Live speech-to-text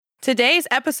Today's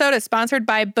episode is sponsored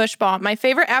by Bush Balm, my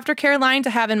favorite aftercare line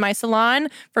to have in my salon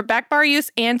for back bar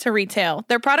use and to retail.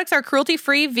 Their products are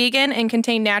cruelty-free, vegan, and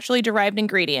contain naturally derived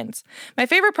ingredients. My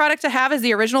favorite product to have is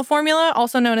the original formula,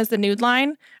 also known as the Nude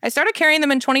line. I started carrying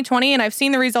them in 2020, and I've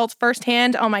seen the results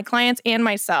firsthand on my clients and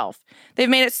myself. They've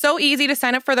made it so easy to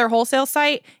sign up for their wholesale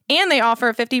site, and they offer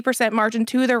a 50% margin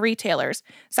to their retailers.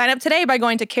 Sign up today by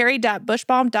going to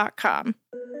carry.bushbalm.com.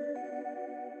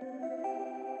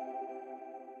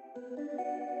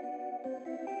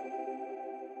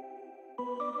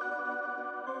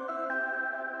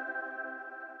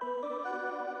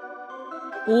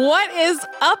 What is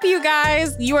up, you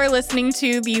guys? You are listening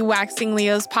to the Waxing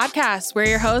Leos podcast. We're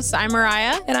your hosts. I'm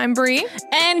Mariah. And I'm Bree.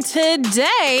 And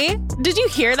today, did you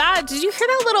hear that? Did you hear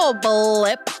that little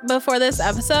blip before this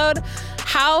episode?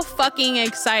 How fucking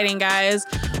exciting, guys.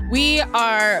 We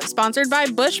are sponsored by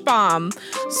Bush Balm.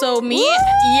 So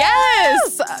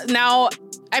yes. Now,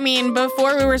 I mean,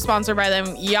 before we were sponsored by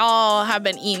them, y'all have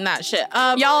been eating that shit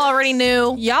up. Y'all already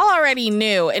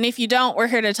knew. And if you don't, we're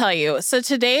here to tell you. So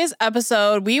today's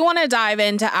episode, we want to dive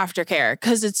into aftercare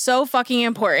because it's so fucking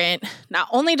important. Not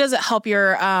only does it help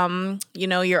your,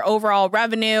 your overall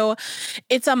revenue,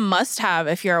 it's a must-have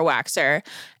if you're a waxer.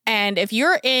 And if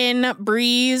you're in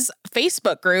Bree's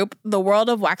Facebook group, The World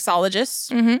of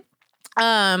Waxologists,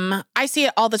 I see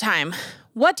it all the time.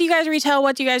 What do you guys retail?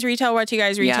 What do you guys retail? What do you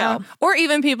guys retail? Yeah. Or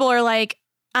even people are like,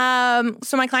 so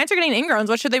my clients are getting ingrowns.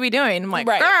 What should they be doing? I'm like,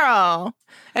 girl,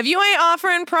 if you ain't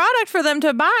offering product for them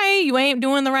to buy, you ain't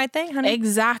doing the right thing, honey.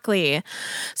 Exactly.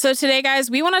 So today,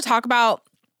 guys, we want to talk about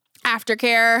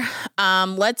aftercare.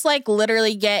 Let's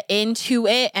literally get into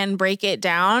it and break it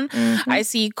down. I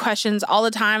see questions all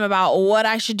the time about what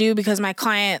I should do because my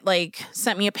client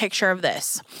sent me a picture of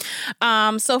this.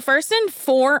 So first and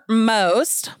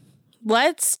foremost,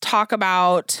 let's talk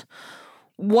about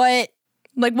what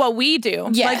we do.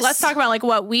 Yes. Let's talk about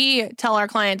what we tell our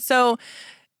clients. So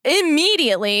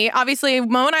immediately, obviously,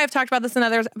 Mo and I have talked about this in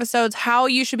other episodes, how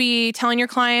you should be telling your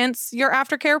clients your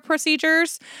aftercare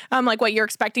procedures, what you're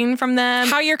expecting from them.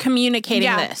 How you're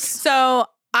communicating this. So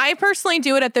I personally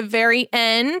do it at the very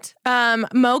end.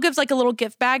 Mo gives a little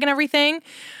gift bag and everything.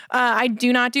 I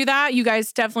do not do that. You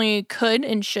guys definitely could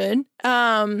and should.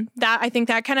 I think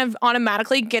that kind of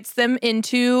automatically gets them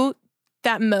into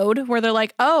that mode where they're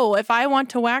like, oh, if I want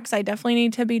to wax, I definitely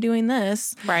need to be doing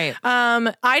this. Right.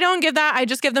 I don't give that. I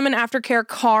just give them an aftercare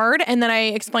card and then I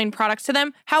explain products to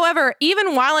them. However,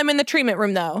 even while I'm in the treatment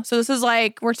room though, so this is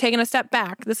we're taking a step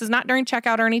back. This is not during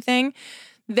checkout or anything.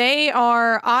 They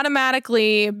are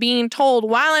automatically being told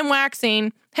while I'm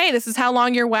waxing, hey, this is how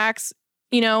long your wax,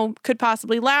 could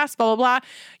possibly last, blah, blah, blah.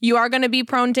 You are going to be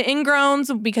prone to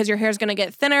ingrowns because your hair is going to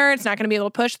get thinner. It's not going to be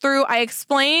able to push through. I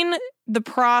explain the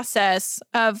process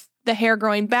of the hair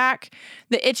growing back,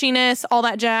 the itchiness, all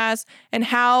that jazz, and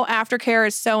how aftercare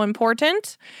is so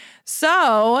important.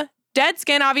 So dead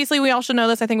skin, obviously, we all should know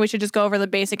this. I think we should just go over the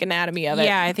basic anatomy of it.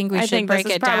 Yeah, I think we should break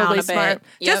it down a bit.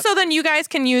 Just so then you guys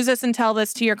can use this and tell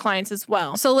this to your clients as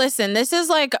well. So listen, this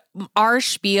is our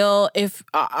spiel. If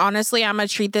honestly, I'm going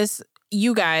to treat this,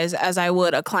 you guys, as I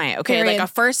would a client. Okay, Period. A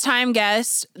first-time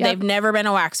guest. Yep. They've never been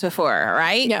a wax before,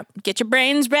 right? Yep. Get your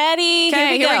brains ready.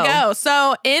 Okay, here we go.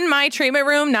 So in my treatment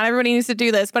room, not everybody needs to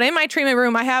do this, but in my treatment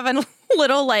room, I have a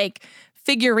little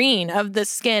figurine of the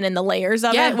skin and the layers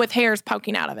of it with hairs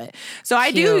poking out of it. So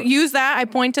I do use that. I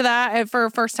point to that for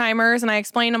first timers and I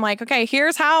explain, I'm like, okay,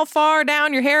 here's how far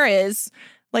down your hair is.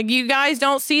 You guys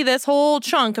don't see this whole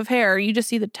chunk of hair. You just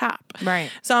see the top. Right.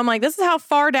 So I'm like, this is how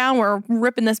far down we're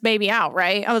ripping this baby out,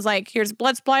 right? I was like, here's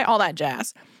blood supply, all that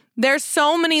jazz. There's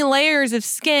so many layers of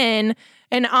skin.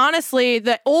 And honestly,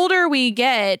 the older we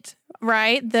get,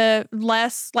 right, the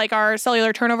less our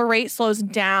cellular turnover rate slows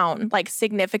down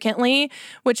significantly,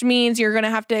 which means you're going to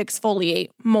have to exfoliate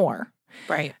more.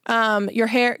 Right. Your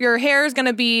hair is going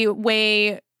to be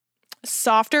way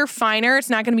softer, finer. It's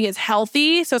not going to be as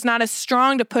healthy. So it's not as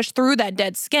strong to push through that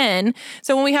dead skin.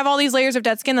 So when we have all these layers of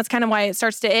dead skin, that's kind of why it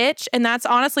starts to itch. And that's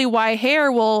honestly why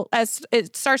hair will, as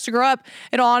it starts to grow up,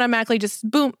 it'll automatically just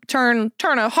boom, turn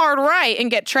a hard right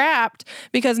and get trapped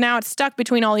because now it's stuck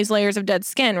between all these layers of dead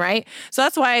skin, right? So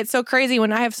that's why it's so crazy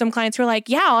when I have some clients who are like,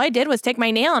 yeah, all I did was take my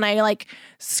nail and I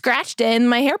scratched it and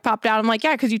my hair popped out. I'm like,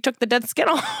 yeah, because you took the dead skin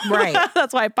off. Right.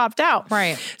 That's why it popped out.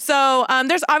 Right. So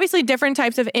there's obviously different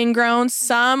types of ingrowns.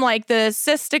 Some the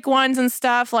cystic ones and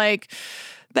stuff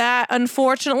that,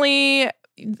 unfortunately,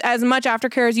 as much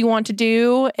aftercare as you want to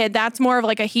do, that's more of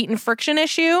a heat and friction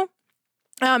issue.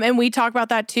 And we talk about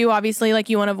that too. Obviously, like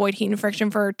you want to avoid heat and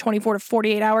friction for 24 to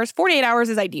 48 hours. 48 hours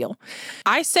is ideal.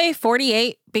 I say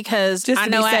 48 because Just I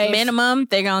to know be at safe. minimum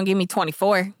they're going to give me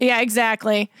 24. Yeah,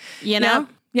 exactly. You know?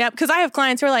 Yep. Because I have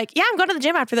clients who are like, yeah, I'm going to the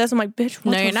gym after this. I'm like, bitch,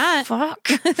 what No, the you're not. fuck?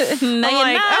 No, I'm you're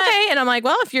like, not. okay. And I'm like,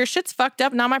 well, if your shit's fucked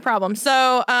up, not my problem.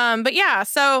 So, but yeah,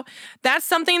 so that's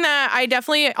something that I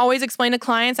definitely always explain to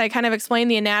clients. I kind of explain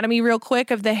the anatomy real quick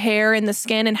of the hair and the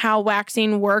skin and how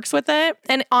waxing works with it.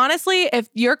 And honestly, if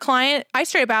your client, I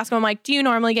straight up ask them, I'm like, do you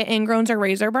normally get ingrowns or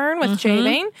razor burn with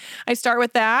shaving? I start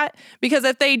with that because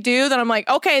if they do, then I'm like,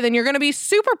 okay, then you're going to be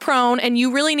super prone and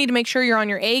you really need to make sure you're on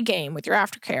your A game with your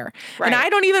aftercare. Right. And I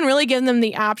don't even really give them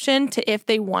the option to, if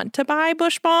they want to buy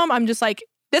Bush Balm, I'm just like,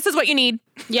 this is what you need.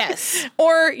 Yes.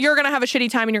 Or you're going to have a shitty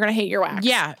time and you're going to hate your wax.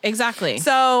 Yeah, exactly.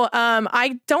 So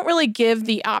I don't really give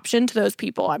the option to those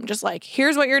people. I'm just like,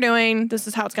 here's what you're doing. This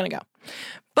is how it's going to go.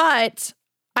 But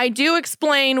I do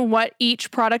explain what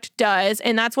each product does.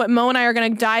 And that's what Mo and I are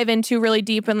going to dive into really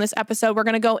deep in this episode. We're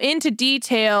going to go into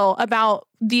detail about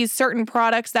these certain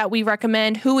products that we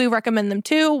recommend, who we recommend them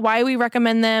to, why we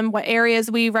recommend them, what areas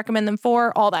we recommend them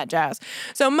for, all that jazz.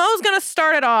 So Mo's going to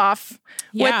start it off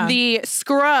with the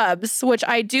scrubs, which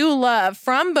I do love,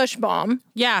 from Bush Balm.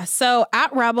 Yeah. So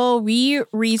at Rebel, we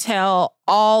retail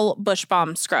all Bush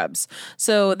Balm scrubs.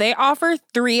 So they offer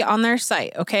 3 on their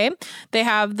site. Okay. They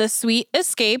have the Sweet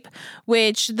Escape,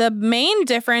 which the main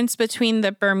difference between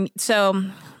the so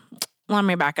let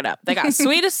me back it up. They got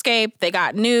Sweet Escape, they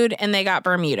got Nude, and they got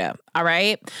Bermuda. All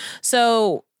right.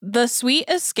 So the Sweet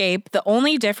Escape, the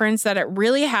only difference that it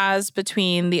really has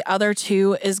between the other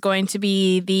 2 is going to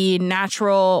be the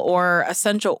natural or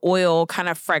essential oil kind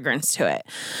of fragrance to it.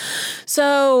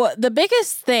 So the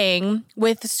biggest thing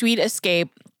with Sweet Escape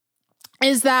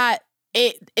is that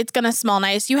it's going to smell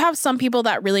nice. You have some people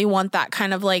that really want that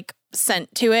kind of like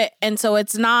scent to it. And so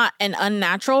it's not an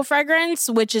unnatural fragrance,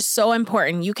 which is so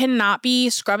important. You cannot be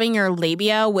scrubbing your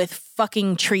labia with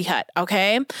fucking Tree Hut,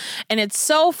 okay? And it's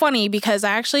so funny because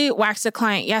I actually waxed a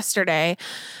client yesterday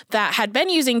that had been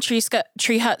using Tree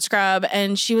Hut scrub,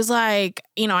 and she was like,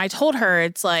 you know, I told her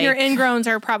it's like, your ingrowns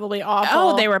are probably awful.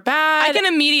 Oh, they were bad. I can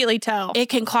immediately tell. It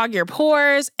can clog your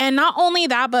pores. And not only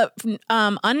that, but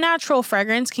unnatural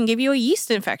fragrance can give you a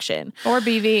yeast infection. Or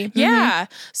BV. Yeah.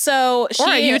 So she... Or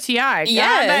a UTI.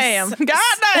 Yes.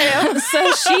 Goddamn.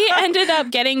 So she ended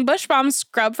up getting Bush Balm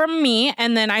scrub from me.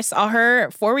 And then I saw her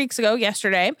 4 weeks ago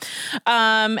yesterday.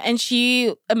 And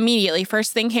she immediately,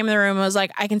 first thing came in the room, was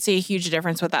like, I can see a huge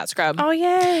difference with that scrub. Oh,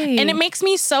 yay. And it makes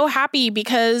me so happy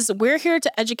because we're here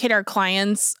to educate our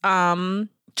clients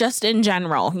just in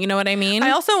general. You know what I mean? I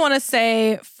also want to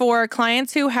say for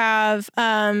clients who have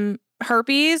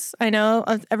herpes, I know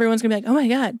everyone's gonna be like, oh my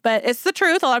God, but it's the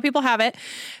truth. A lot of people have it.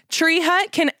 Tree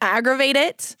Hut can aggravate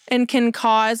it and can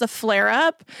cause a flare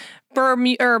up.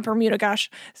 Bermuda,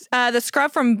 gosh. The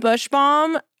scrub from Bush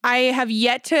Balm, I have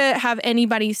yet to have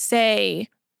anybody say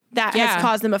that has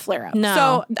caused them a flare up. No.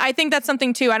 So I think that's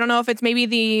something too. I don't know if it's maybe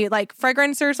the like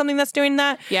fragrance or something that's doing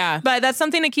that. Yeah. But that's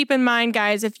something to keep in mind,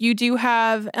 guys. If you do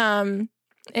have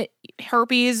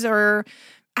herpes or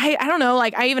I don't know,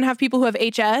 like I even have people who have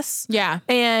HS. Yeah.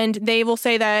 And they will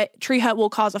say that Tree Hut will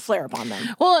cause a flare up on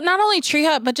them. Well, not only Tree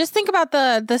Hut, but just think about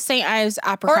the St. Ives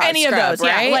apricot Or any scrub, of those,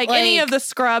 right? yeah. Like any of the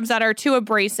scrubs that are too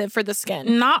abrasive for the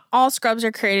skin. Not all scrubs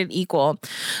are created equal.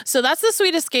 So that's the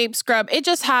Sweet Escape scrub. It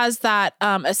just has that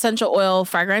essential oil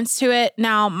fragrance to it.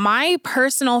 Now, my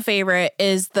personal favorite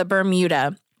is the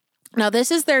Bermuda. Now,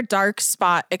 this is their dark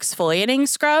spot exfoliating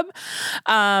scrub.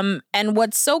 And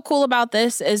what's so cool about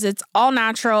this is it's all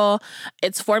natural.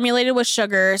 It's formulated with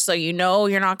sugar, so you know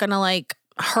you're not going to like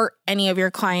hurt any of your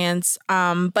clients.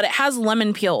 But it has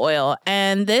lemon peel oil.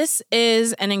 And this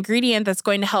is an ingredient that's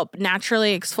going to help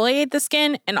naturally exfoliate the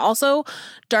skin and also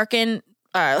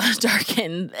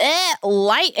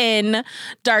lighten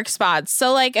dark spots.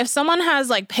 So like if someone has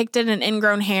like pigmented and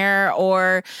ingrown hair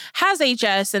or has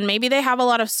HS and maybe they have a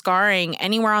lot of scarring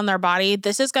anywhere on their body,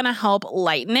 this is going to help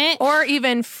lighten it. Or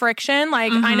even friction.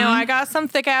 Like I know I got some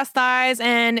thick ass thighs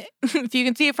and if you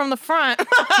can see it from the front,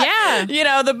 yeah, you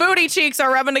know, the booty cheeks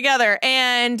are rubbing together.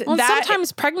 And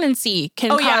sometimes pregnancy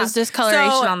can cause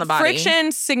discoloration on the body.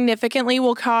 Friction significantly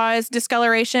will cause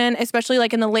discoloration, especially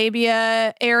like in the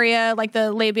labia area, like the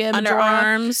labia majora.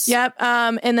 Underarms. Yep.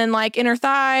 And then like inner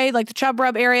thigh, like the chub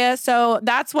rub area. So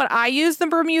that's what I use the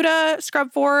Bermuda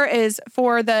scrub for, is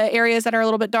for the areas that are a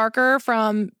little bit darker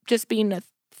from just being a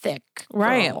thick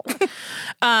right.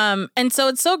 And so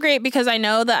it's so great because I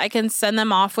know that I can send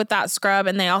them off with that scrub,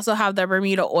 and they also have the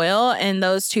Bermuda oil, and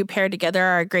those two paired together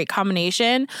are a great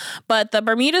combination. But the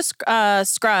Bermuda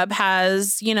scrub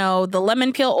has, you know, the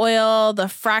lemon peel oil, the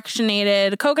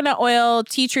fractionated coconut oil,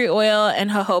 tea tree oil,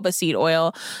 and jojoba seed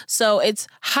oil. So it's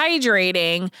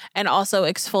hydrating and also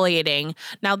exfoliating.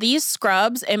 Now, these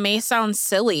scrubs, it may sound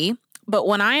silly, but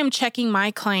when I am checking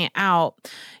my client out,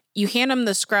 you hand them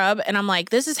the scrub and I'm like,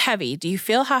 this is heavy. Do you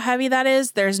feel how heavy that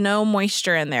is? There's no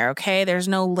moisture in there, okay? There's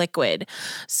no liquid.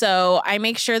 So I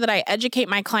make sure that I educate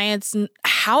my clients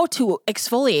how to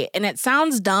exfoliate. And it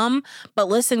sounds dumb, but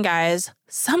listen, guys,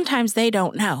 sometimes they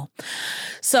don't know.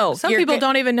 So some people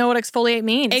don't even know what exfoliate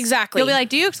means. Exactly. You'll be like,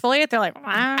 do you exfoliate? They're like,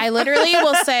 I literally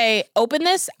will say, open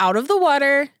this out of the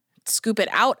water, scoop it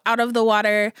out of the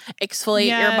water, exfoliate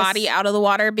your body out of the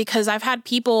water, because I've had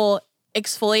people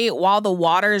exfoliate while the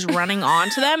water is running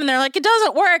onto them and they're like, it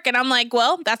doesn't work. And I'm like,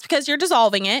 well, that's because you're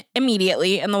dissolving it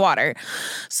immediately in the water.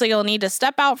 So you'll need to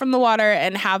step out from the water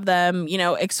and have them, you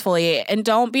know, exfoliate. And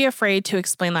don't be afraid to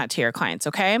explain that to your clients,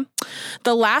 okay?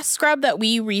 The last scrub that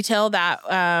we retail that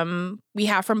we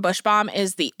have from Bush Balm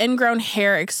is the Ingrown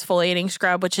Hair Exfoliating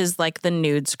Scrub, which is like the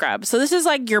nude scrub. So this is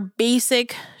like your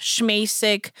basic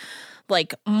schmasic,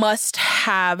 like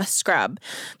must-have scrub.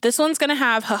 This one's going to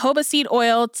have jojoba seed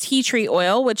oil, tea tree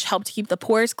oil, which helps keep the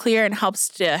pores clear and helps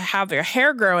to have your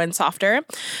hair grow in softer.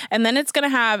 And then it's going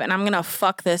to have, and I'm going to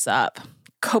fuck this up,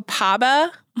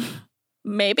 copaiba,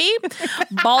 maybe,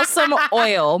 balsam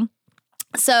oil.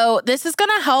 So this is going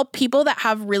to help people that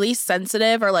have really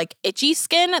sensitive or like itchy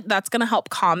skin. That's going to help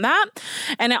calm that.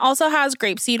 And it also has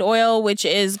grapeseed oil, which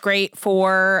is great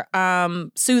for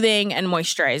soothing and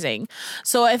moisturizing.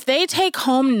 So if they take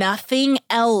home nothing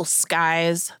else,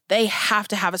 guys, they have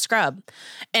to have a scrub.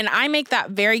 And I make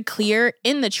that very clear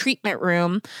in the treatment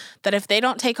room that if they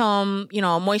don't take home, you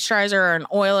know, a moisturizer or an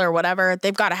oil or whatever,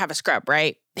 they've got to have a scrub,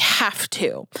 right? They have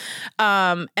to.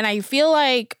 And I feel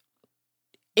like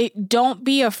don't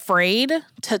be afraid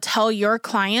to tell your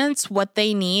clients what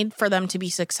they need for them to be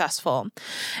successful.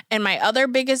 And my other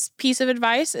biggest piece of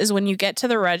advice is when you get to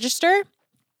the register,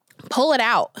 pull it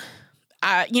out.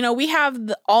 You know, we have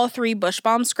all three Bush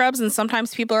Balm scrubs, and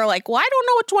sometimes people are like, well, I don't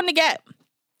know which one to get.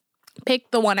 Pick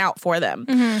the one out for them.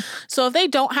 Mm-hmm. So if they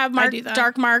don't have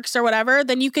dark marks or whatever,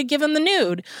 then you could give them the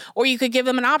nude, or you could give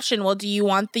them an option. Well, do you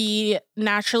want the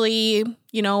naturally,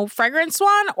 you know, fragrance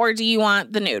one, or do you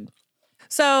want the nude?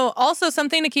 So also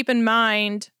something to keep in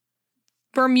mind,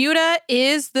 Bermuda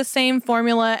is the same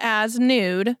formula as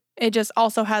nude. It just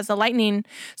also has the lightening.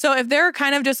 So if they're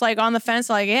kind of just like on the fence,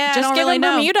 like, yeah, just I don't give really them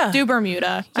know. Bermuda. Do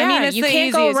Bermuda. Yeah, I mean, it's you the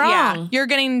can't easiest. go wrong. Yeah, you're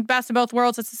getting best of both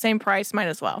worlds. It's the same price. Might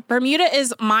as well. Bermuda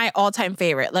is my all-time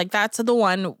favorite. Like, that's the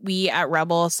one we at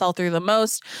Rebel sell through the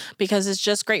most because it's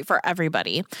just great for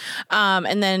everybody.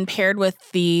 And then paired with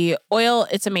the oil,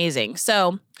 it's amazing.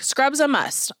 So scrub's a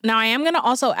must. Now, I am going to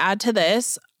also add to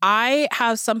this, I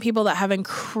have some people that have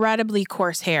incredibly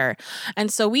coarse hair.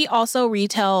 And so we also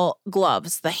retail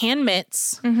gloves, the hand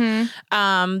mitts,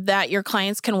 that your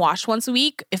clients can wash once a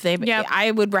week. If they,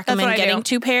 I would recommend getting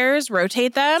 2 pairs,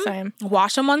 rotate them,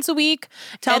 wash them once a week.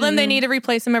 Tell them they need to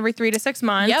replace them every 3 to 6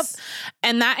 months. Yep.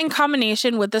 And that in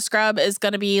combination with the scrub is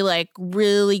going to be like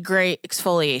really great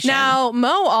exfoliation. Now,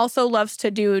 Mo also loves to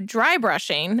do dry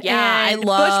brushing. Yeah, I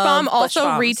love Bush Balm also Bush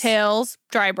Balms. Retails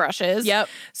dry brushes. Yep.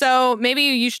 So maybe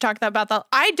you should talk about that.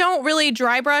 I don't really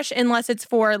dry brush unless it's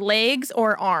for legs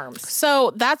or arms.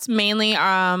 So that's mainly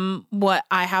what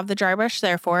I have the dry brush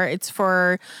there for. It's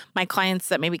for my clients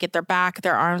that maybe get their back,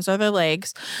 their arms, or their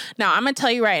legs. Now, I'm going to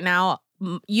tell you right now,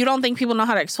 you don't think people know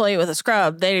how to exfoliate with a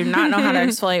scrub. They do not know how to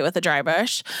exfoliate with a dry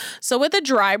brush. So with a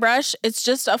dry brush, it's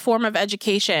just a form of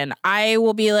education. I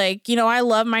will be like, you know, I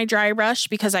love my dry brush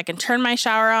because I can turn my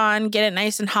shower on, get it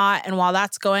nice and hot. And while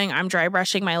that's going, I'm dry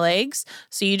brushing my legs.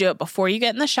 So you do it before you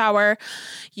get in the shower.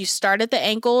 You start at the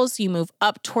ankles, you move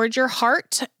up towards your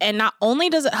heart. And not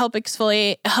only does it help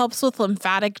exfoliate, it helps with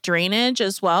lymphatic drainage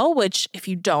as well, which if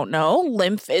you don't know,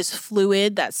 lymph is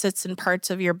fluid that sits in parts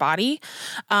of your body.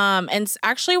 And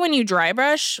actually, when you dry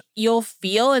brush, you'll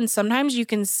feel, and sometimes you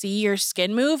can see your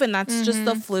skin move, and that's just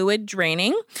the fluid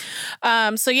draining.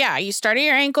 So yeah, you start at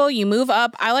your ankle, you move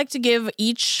up. I like to give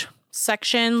each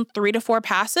section 3 to 4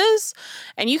 passes,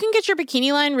 and you can get your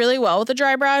bikini line really well with a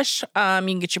dry brush. You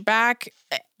can get your back,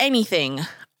 anything.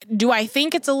 Do I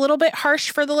think it's a little bit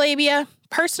harsh for the labia?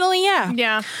 Personally, yeah.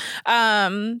 Yeah.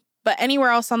 But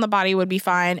anywhere else on the body would be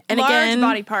fine. And large again,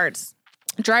 body parts.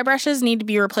 Dry brushes need to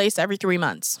be replaced every 3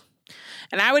 months.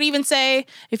 And I would even say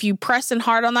if you press and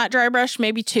hard on that dry brush,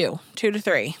 maybe 2 to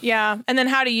 3. Yeah. And then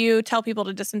how do you tell people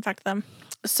to disinfect them?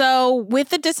 So with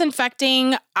the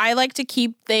disinfecting, I like to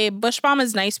keep the Bush Balm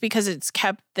is nice because it's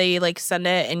kept, they like send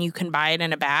it and you can buy it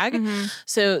in a bag.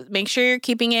 So make sure you're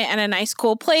keeping it in a nice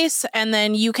cool place. And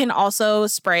then you can also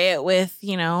spray it with,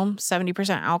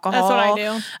 70% alcohol. That's what I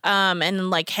do.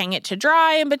 And like hang it to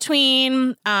dry in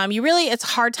between. It's a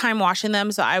hard time washing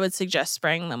them. So I would suggest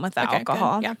spraying them with that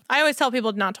alcohol. Good. Yeah. I always tell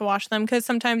people not to wash them because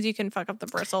sometimes you can fuck up the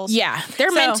bristles. Yeah.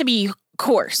 They're meant to be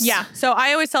coarse. Yeah. So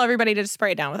I always tell everybody to just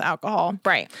spray it down with alcohol.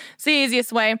 Right. It's the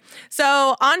easiest way.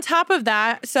 So on top of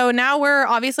that, so now we're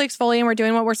obviously exfoliating. We're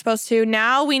doing what we're supposed to.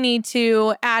 Now we need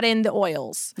to add in the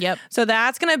oils. Yep. So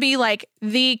that's going to be like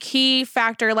the key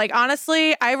factor. Like,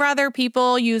 honestly, I'd rather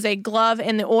people use a glove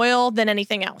and the oil than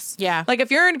anything else. Yeah. Like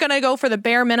if you're going to go for the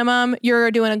bare minimum,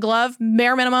 you're doing a glove,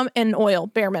 bare minimum, and oil,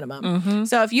 bare minimum.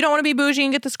 So if you don't want to be bougie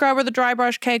and get the scrub or the dry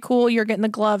brush, okay, cool. You're getting the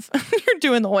glove. You're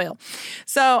doing the oil.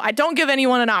 So I don't give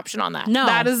anyone an option on that. No.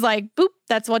 That is like, boop,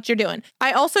 that's what you're doing.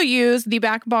 I also use the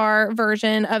back bar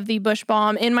version of the Bush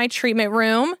Balm in my treatment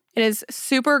room. It is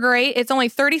super great. It's only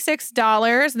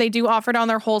 $36. They do offer it on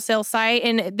their wholesale site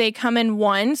and they come in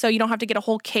one. So you don't have to get a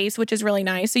whole case, which is really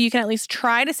nice. So you can at least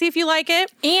try to see if you like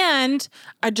it. And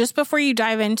just before you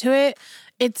dive into it,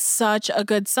 it's such a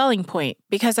good selling point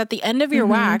because at the end of your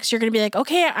wax, you're going to be like,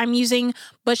 okay, I'm using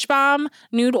Bush Balm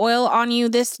nude oil on you.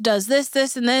 This does this,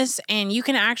 this, and this. And you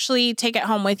can actually take it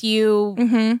home with you.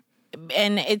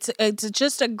 And it's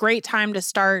just a great time to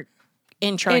start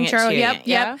introing it to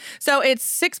Yep. So it's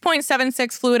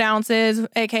 6.76 fluid ounces,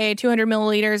 aka 200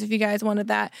 milliliters if you guys wanted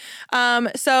that.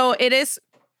 So it is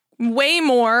way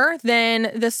more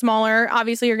than the smaller.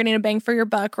 Obviously, you're getting a bang for your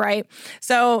buck, right?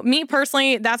 So me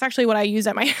personally, that's actually what I use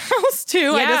at my house too.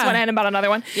 Yeah. I just went ahead and bought another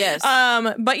one. Yes.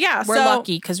 But yeah, we're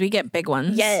lucky because we get big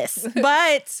ones. Yes.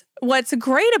 But what's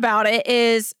great about it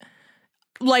is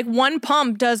like one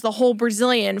pump does the whole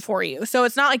Brazilian for you. So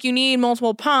it's not like you need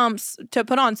multiple pumps to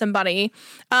put on somebody.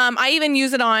 I even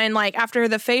use it on like after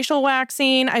the facial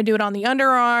waxing, I do it on the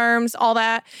underarms, all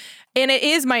that. And it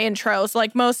is my intro. So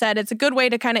like Mo said, it's a good way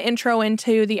to kind of intro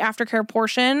into the aftercare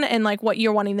portion and like what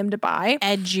you're wanting them to buy.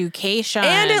 Education.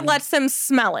 And it lets them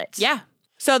smell it. Yeah.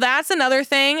 So that's another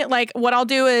thing. Like what I'll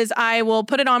do is I will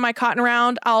put it on my cotton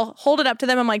round. I'll hold it up to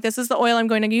them. I'm like, this is the oil I'm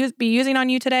going to be using on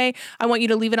you today. I want you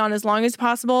to leave it on as long as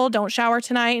possible. Don't shower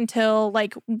tonight until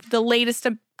like the latest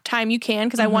time you can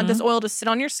because I want this oil to sit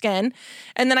on your skin.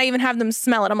 And then I even have them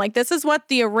smell it. I'm like, this is what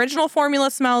the original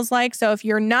formula smells like. So if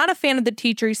you're not a fan of the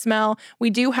tea tree smell, we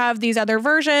do have these other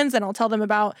versions and I'll tell them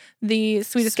about the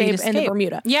Sweet Escape and the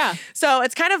Bermuda. Yeah. So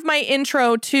it's kind of my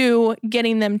intro to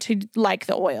getting them to like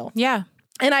the oil. Yeah.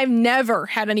 And I've never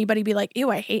had anybody be like,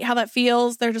 ew, I hate how that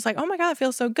feels. They're just like, oh my God, it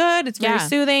feels so good. It's very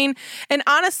soothing. And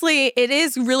honestly, it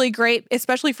is really great,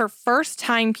 especially for first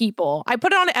time people. I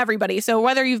put it on to everybody. So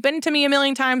whether you've been to me a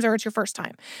million times or it's your first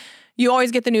time, you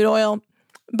always get the nude oil.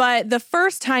 But the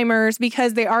first timers,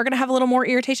 because they are going to have a little more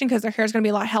irritation because their hair is going to be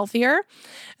a lot healthier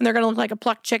and they're going to look like a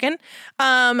plucked chicken.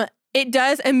 It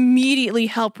does immediately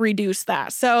help reduce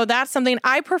that. So that's something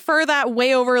I prefer that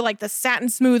way over like the satin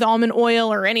smooth almond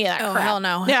oil or any of that crap. Hell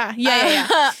no. Yeah.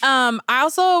 I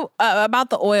also, about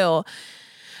the oil,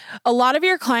 a lot of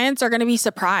your clients are going to be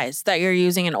surprised that you're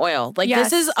using an oil. Like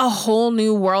this is a whole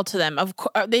new world to them. Of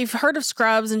course, they've heard of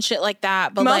scrubs and shit like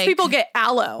that, but most people get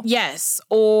aloe. Yes,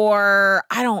 or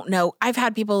I don't know. I've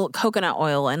had people coconut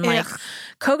oil and like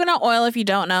coconut oil. If you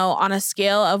don't know, on a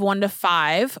scale of 1 to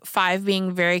 5, 5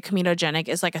 being very comedogenic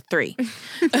is like a 3. Okay,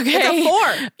 it's a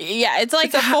 4. Yeah, it's like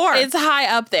it's a 4. It's high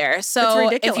up there. So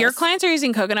it's if your clients are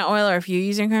using coconut oil, or if you're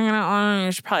using coconut oil,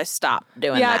 you should probably stop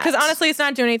doing that. Yeah, because honestly, it's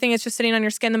not doing anything. It's just sitting on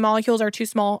your skin. The molecules are too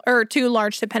small or too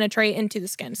large to penetrate into the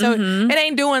skin. So it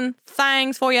ain't doing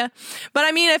things for you. But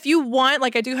I mean, if you want,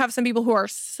 like I do have some people who are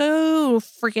so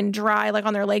freaking dry, like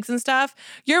on their legs and stuff,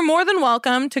 you're more than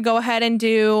welcome to go ahead and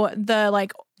do the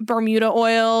like Bermuda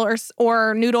oil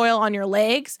or nude oil on your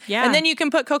legs. Yeah. And then you can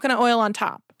put coconut oil on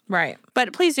top. Right.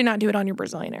 But please do not do it on your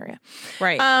Brazilian area.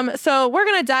 Right. So we're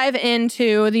going to dive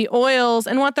into the oils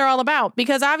and what they're all about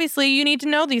because obviously you need to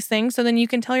know these things so then you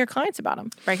can tell your clients about them.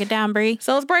 Break it down, Brie.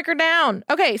 So let's break her down.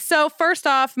 Okay, so first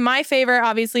off, my favorite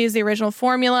obviously is the original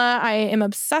formula. I am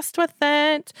obsessed with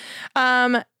it.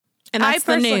 And that's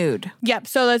the nude. Yep,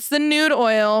 so that's the nude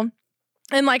oil.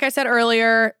 And like I said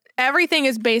earlier, everything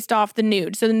is based off the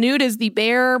nude. So the nude is the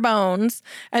bare bones.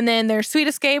 And then there's Sweet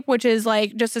Escape, which is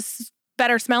like just a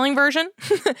better smelling version,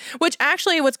 which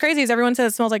actually what's crazy is everyone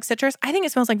says it smells like citrus. I think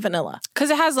it smells like vanilla.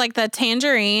 Because it has like the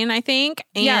tangerine, I think.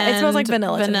 And Yeah, it smells like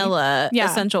vanilla to me. Vanilla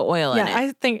Yeah. essential oil in it.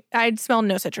 I think I'd smell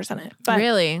no citrus in it. But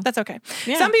Really? that's okay.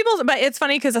 Yeah. Some people, but it's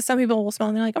funny because some people will smell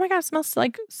and they're like, oh my God, it smells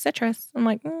like citrus. I'm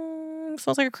like, it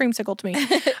smells like a creamsicle to me.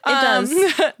 It does.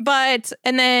 But,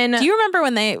 and then Do you remember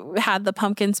when they had the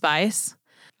pumpkin spice?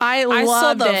 I I sold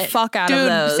loved the it. fuck out Dude,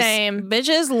 of those. same.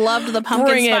 Bitches loved the pumpkin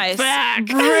Bring it spice. back.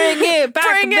 Bring it back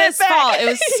Bring it this back. fall. It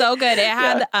was so good. It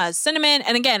had cinnamon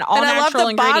and again, all And I loved natural the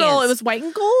ingredients. bottle. It was white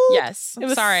and gold. Yes. It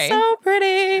was Sorry. so I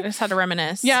pretty. just had to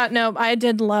reminisce. Yeah, no, I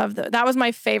did love that was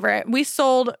my favorite. We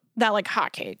sold that like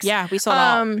hotcakes. Yeah, we sold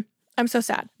out. I'm so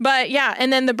sad. But yeah,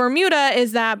 and then the Bermuda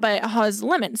is that, but it has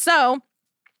lemon. So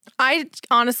I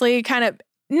honestly kind of,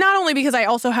 not only because I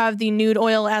also have the nude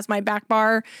oil as my back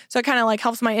bar, so it kind of like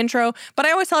helps my intro, but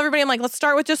I always tell everybody, I'm like, let's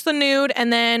start with just the nude.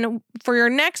 And then for your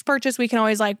next purchase, we can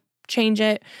always like change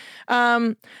it.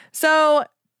 So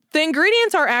the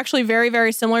ingredients are actually very,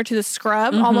 very similar to the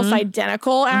scrub, almost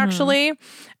identical actually.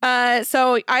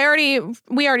 So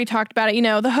we already talked about it, you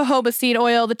know, the jojoba seed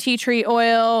oil, the tea tree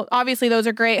oil, obviously those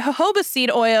are great. Jojoba seed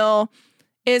oil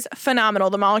is phenomenal.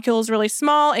 The molecule is really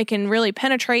small. It can really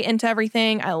penetrate into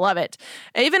everything. I love it.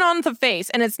 Even on the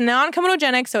face. And it's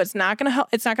non-comedogenic, so it's not going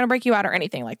to break you out or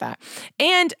anything like that.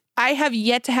 And I have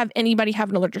yet to have anybody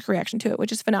have an allergic reaction to it,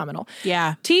 which is phenomenal.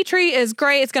 Yeah. Tea tree is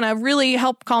great. It's going to really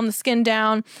help calm the skin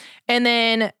down. And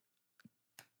then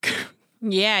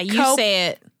Yeah, you say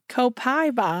it.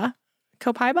 Copaiba.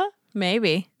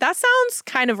 Maybe. That sounds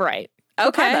kind of right.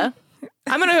 Okay. Copaiba.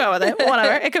 I'm going to go with it.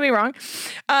 Whatever. It could be wrong.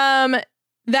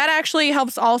 That actually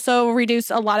helps also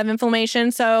reduce a lot of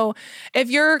inflammation. So if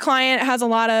your client has a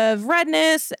lot of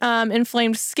redness,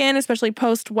 inflamed skin, especially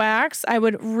post-wax, I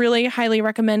would really highly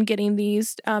recommend getting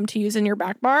these to use in your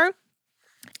back bar.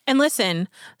 And listen,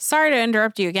 sorry to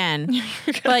interrupt you again,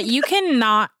 but you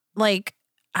cannot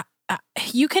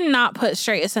you cannot put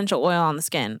straight essential oil on the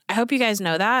skin. I hope you guys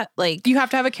know that. Like, You have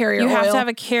to have a carrier you oil. have to have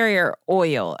a carrier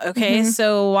oil. Okay.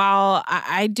 So while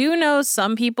I do know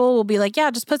some people will be like,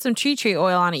 yeah, just put some tea tree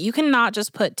oil on it. You cannot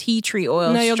just put tea tree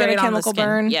oil No, you'll get a straight on the chemical skin.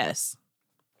 burn. Yes.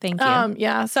 Thank you.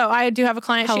 Yeah. So I do have a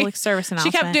client. Public service She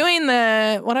announcement. kept doing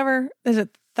the, whatever, is it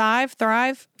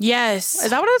Thrive? Yes. Is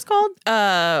that what it was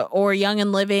called? Or Young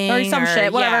and Living. Or some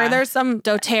shit, whatever. Yeah. There's some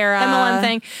doTERRA. MLM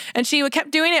thing. And she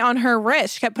kept doing it on her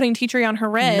wrist. She kept putting tea tree on her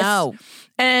wrist. No.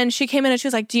 And she came in and she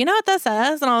was like, do you know what this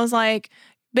is? And I was like,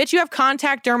 bitch, you have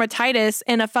contact dermatitis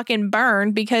and a fucking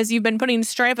burn because you've been putting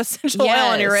straight up essential oil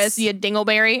on your wrist, you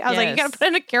dingleberry. I was like, you gotta put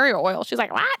in a carrier oil. She's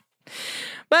like, what?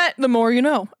 But the more you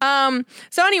know.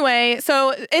 So anyway,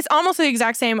 so it's almost the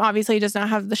exact same. Obviously, it does not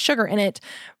have the sugar in it.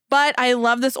 But I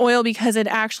love this oil because it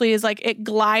actually is like, it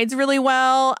glides really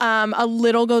well. A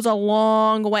little goes a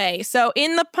long way. So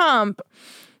in the pump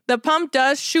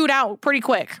does shoot out pretty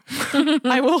quick,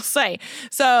 I will say.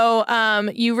 So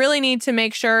you really need to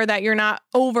make sure that you're not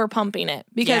over pumping it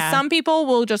because some people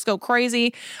will just go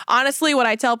crazy. Honestly, what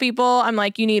I tell people, I'm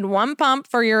like, you need one pump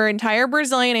for your entire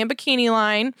Brazilian and bikini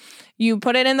line. You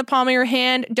put it in the palm of your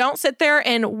hand. Don't sit there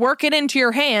and work it into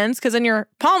your hands because then your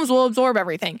palms will absorb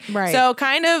everything. Right. So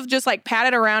kind of just like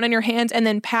pat it around in your hands and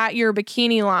then pat your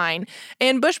bikini line.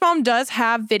 And Bush Balm does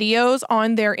have videos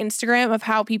on their Instagram of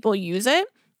how people use it.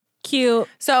 Cute.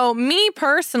 So me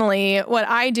personally, what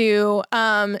I do,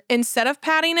 instead of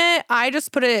patting it, I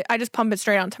just pump it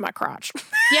straight onto my crotch.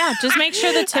 Yeah, just make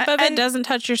sure the tip of it doesn't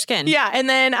touch your skin. Yeah, and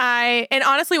then and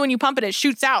honestly, when you pump it, it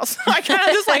shoots out. So I kind of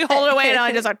just like hold it away and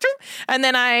I just like, and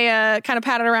then I kind of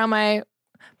pat it around my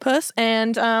puss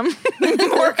and work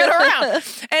it around.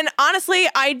 And honestly,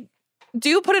 I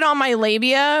do put it on my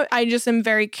labia. I just am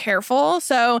very careful.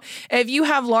 So if you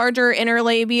have larger inner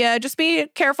labia, just be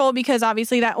careful because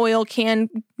obviously that oil can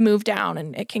move down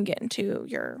and it can get into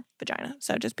your vagina.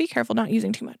 So just be careful not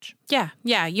using too much. Yeah.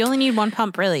 Yeah. You only need one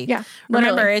pump, really. Yeah.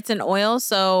 Remember, literally. it's an oil.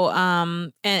 So,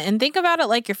 and think about it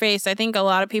like your face. I think a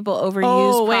lot of people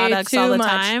overuse products all the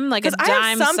time. Like a dime I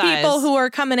have some size. people who are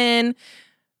coming in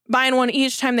buying one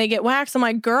each time they get waxed. I'm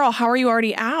like, girl, how are you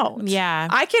already out? Yeah.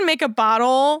 I can make a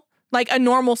bottle, like a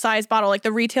normal size bottle, like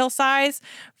the retail size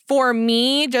for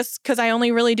me, just because I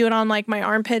only really do it on like my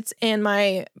armpits and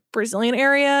my Brazilian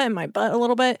area and my butt a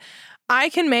little bit. I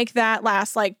can make that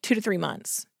last like 2 to 3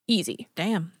 months. Easy.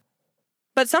 Damn.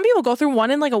 But some people go through one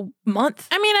in like a month.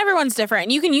 I mean, everyone's different.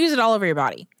 And you can use it all over your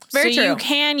body. Very so true. You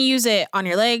can use it on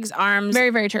your legs, arms, Very,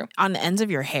 very true. on the ends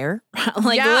of your hair.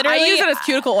 Like yeah, literally. I use it as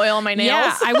cuticle oil on my nails.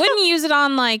 Yeah, I wouldn't use it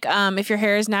on like if your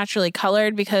hair is naturally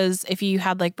colored because if you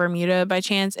had like Bermuda by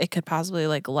chance, it could possibly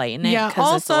like lighten it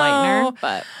because it's a lightener.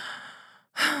 But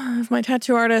If my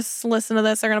tattoo artists listen to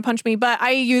this, they're going to punch me. But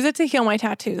I use it to heal my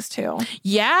tattoos too.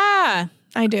 Yeah.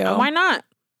 I do. Why not?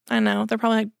 I know. They're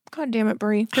probably like, God damn it,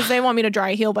 Brie. Because they want me to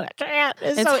dry heal, but I can't.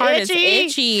 It's so hard. itchy.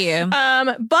 It's itchy.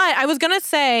 But I was going to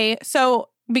say, so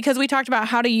because we talked about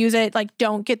how to use it, like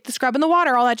don't get the scrub in the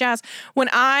water, all that jazz. When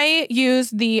I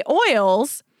use the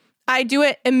oils, I do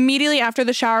it immediately after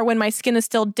the shower when my skin is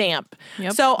still damp.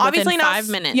 Yep. So obviously Within not 5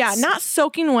 minutes. Yeah, not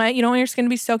soaking wet. You don't want your skin to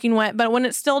be soaking wet, but when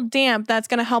it's still damp, that's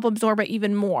going to help absorb it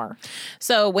even more.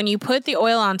 So when you put the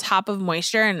oil on top of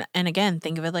moisture, and again,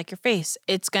 think of it like your face,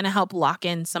 it's going to help lock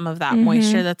in some of that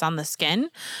moisture that's on the skin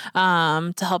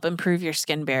to help improve your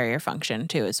skin barrier function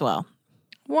too as well.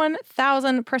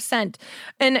 1000%.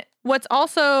 And what's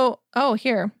also,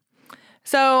 here.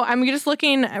 So I'm just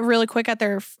looking really quick at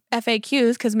their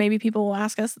FAQs because maybe people will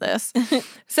ask us this.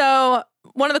 So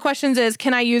one of the questions is,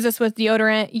 can I use this with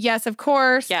deodorant? Yes, of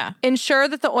course. Yeah. Ensure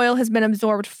that the oil has been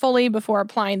absorbed fully before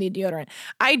applying the deodorant.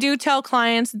 I do tell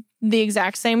clients the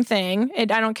exact same thing. I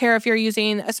don't care if you're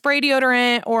using a spray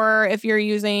deodorant or if you're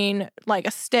using like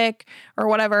a stick or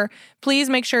whatever. Please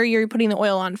make sure you're putting the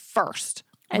oil on first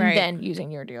and then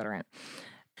using your deodorant.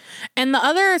 And the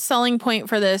other selling point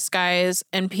for this, guys,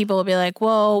 and people will be like,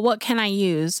 well, what can I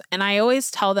use? And I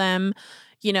always tell them,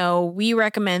 you know, we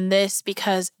recommend this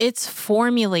because it's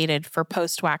formulated for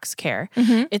post-wax care.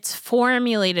 Mm-hmm. It's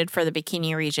formulated for the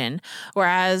bikini region.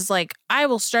 Whereas, like, I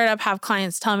will straight up have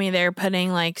clients tell me they're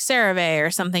putting, like, CeraVe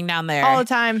or something down there. All the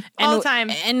time.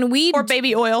 And or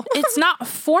baby oil. It's not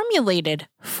formulated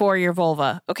for your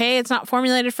vulva, okay? It's not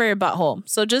formulated for your butthole.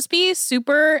 So just be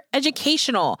super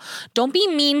educational. Don't be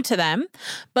mean to them,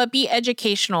 but be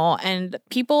educational. And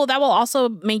people, that will also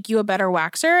make you a better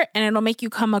waxer, and it'll make you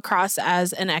come across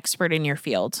as an expert in your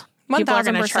field. 1,000%. People are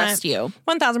going to trust you.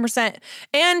 1,000%.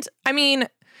 And I mean,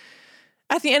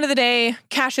 at the end of the day,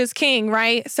 cash is king,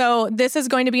 right? So this is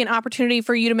going to be an opportunity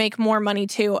for you to make more money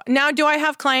too. Now, do I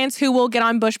have clients who will get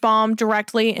on Bush Balm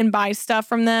directly and buy stuff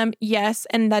from them? Yes.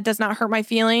 And that does not hurt my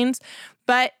feelings.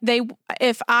 But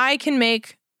if I can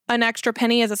make an extra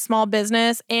penny as a small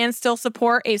business and still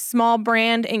support a small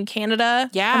brand in Canada,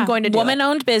 I'm going to do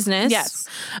woman-owned business. Yes.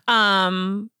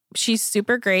 She's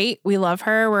super great. We love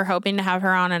her. We're hoping to have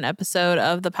her on an episode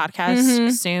of the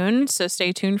podcast soon. So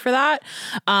stay tuned for that.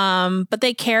 But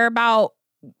they care about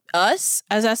us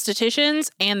as estheticians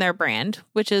and their brand,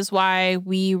 which is why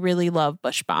we really love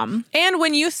Bush Balm. And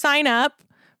when you sign up,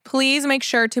 please make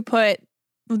sure to put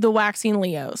the Waxing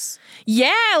Leos.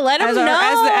 Yeah, let them know.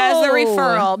 As the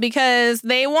referral, because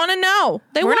they want to know.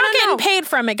 We're not getting paid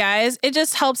from it, guys. It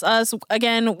just helps us.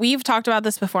 Again, we've talked about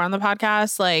this before on the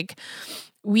podcast. Like,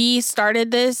 we started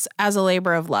this as a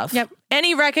labor of love. Yep.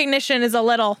 Any recognition is a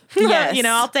little. Yes.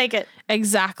 I'll take it.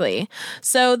 Exactly.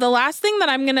 So the last thing that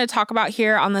I'm going to talk about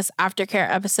here on this aftercare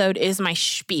episode is my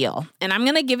spiel. And I'm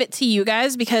going to give it to you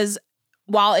guys because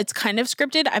while it's kind of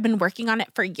scripted, I've been working on it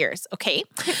for years. Okay.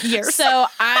 Years. So,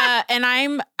 and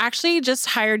I'm actually just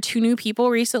hired 2 new people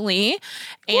recently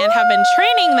and have been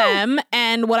training them.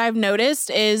 And what I've noticed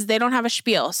is they don't have a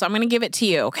spiel. So I'm going to give it to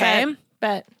you. Okay.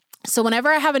 Bet. So whenever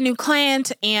I have a new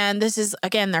client and this is,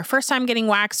 again, their first time getting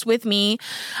waxed with me,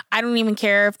 I don't even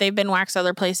care if they've been waxed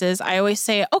other places. I always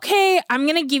say, okay, I'm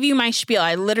going to give you my spiel.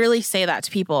 I literally say that to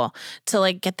people to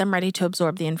like get them ready to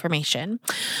absorb the information.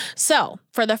 So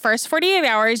for the first 48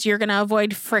 hours, you're going to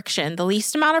avoid friction. The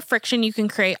least amount of friction you can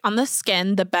create on the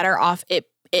skin, the better off it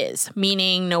is,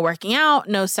 meaning no working out,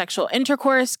 no sexual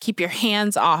intercourse, keep your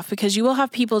hands off because you will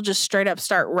have people just straight up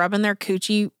start rubbing their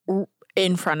coochie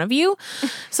in front of you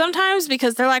sometimes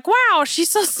because they're like, wow, she's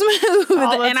so smooth.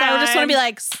 And I just want to be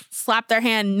like, slap their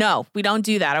hand. No, we don't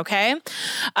do that. Okay.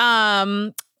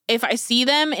 If I see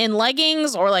them in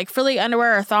leggings or like frilly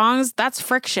underwear or thongs, that's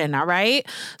friction. All right.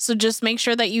 So just make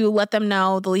sure that you let them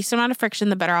know the least amount of friction,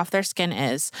 the better off their skin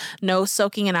is. No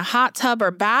soaking in a hot tub or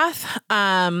bath.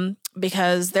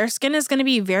 Because their skin is going to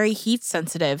be very heat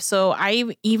sensitive. So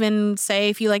I even say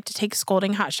if you like to take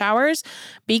scalding hot showers,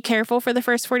 be careful for the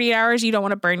first 48 hours. You don't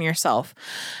want to burn yourself.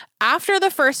 After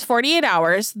the first 48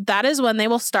 hours, that is when they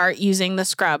will start using the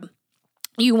scrub.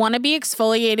 You want to be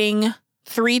exfoliating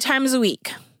 3 times a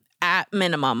week at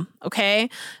minimum, okay?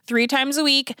 3 times a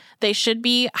week. They should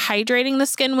be hydrating the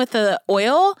skin with the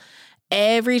oil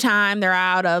every time they're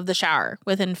out of the shower.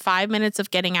 Within 5 minutes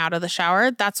of getting out of the shower,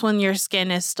 that's when your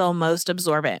skin is still most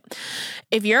absorbent.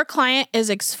 If your client is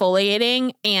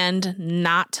exfoliating and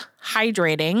not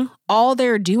hydrating, all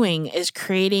they're doing is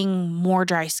creating more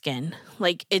dry skin.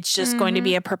 Like it's just going to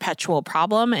be a perpetual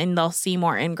problem and they'll see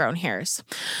more ingrown hairs.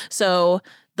 So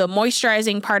the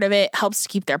moisturizing part of it helps to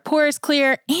keep their pores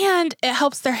clear and it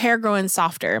helps their hair grow in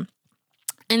softer.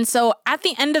 And so at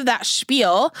the end of that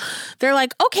spiel, they're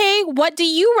like, okay, what do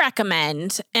you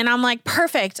recommend? And I'm like,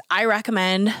 perfect. I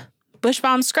recommend Bush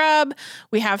Balm Scrub.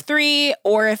 We have 3.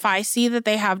 Or if I see that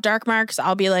they have dark marks,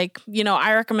 I'll be like,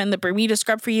 I recommend the Bermuda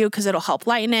Scrub for you because it'll help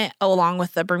lighten it, along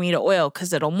with the Bermuda Oil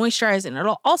because it'll moisturize and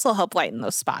it'll also help lighten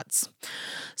those spots.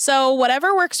 So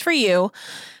whatever works for you,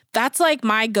 that's like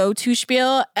my go-to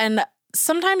spiel. And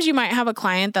sometimes you might have a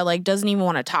client that like doesn't even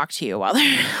want to talk to you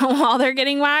while they're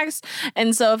getting waxed.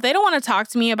 And so if they don't want to talk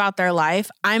to me about their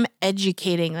life, I'm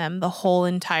educating them the whole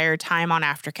entire time on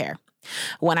aftercare.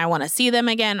 When I want to see them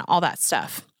again, all that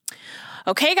stuff.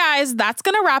 Okay, guys, that's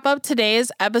going to wrap up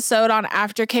today's episode on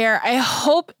aftercare. I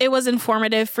hope it was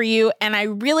informative for you, and I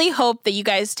really hope that you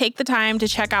guys take the time to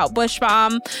check out Bush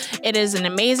Balm. It is an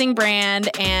amazing brand,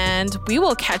 and we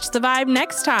will catch the vibe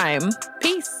next time.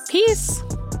 Peace. Peace.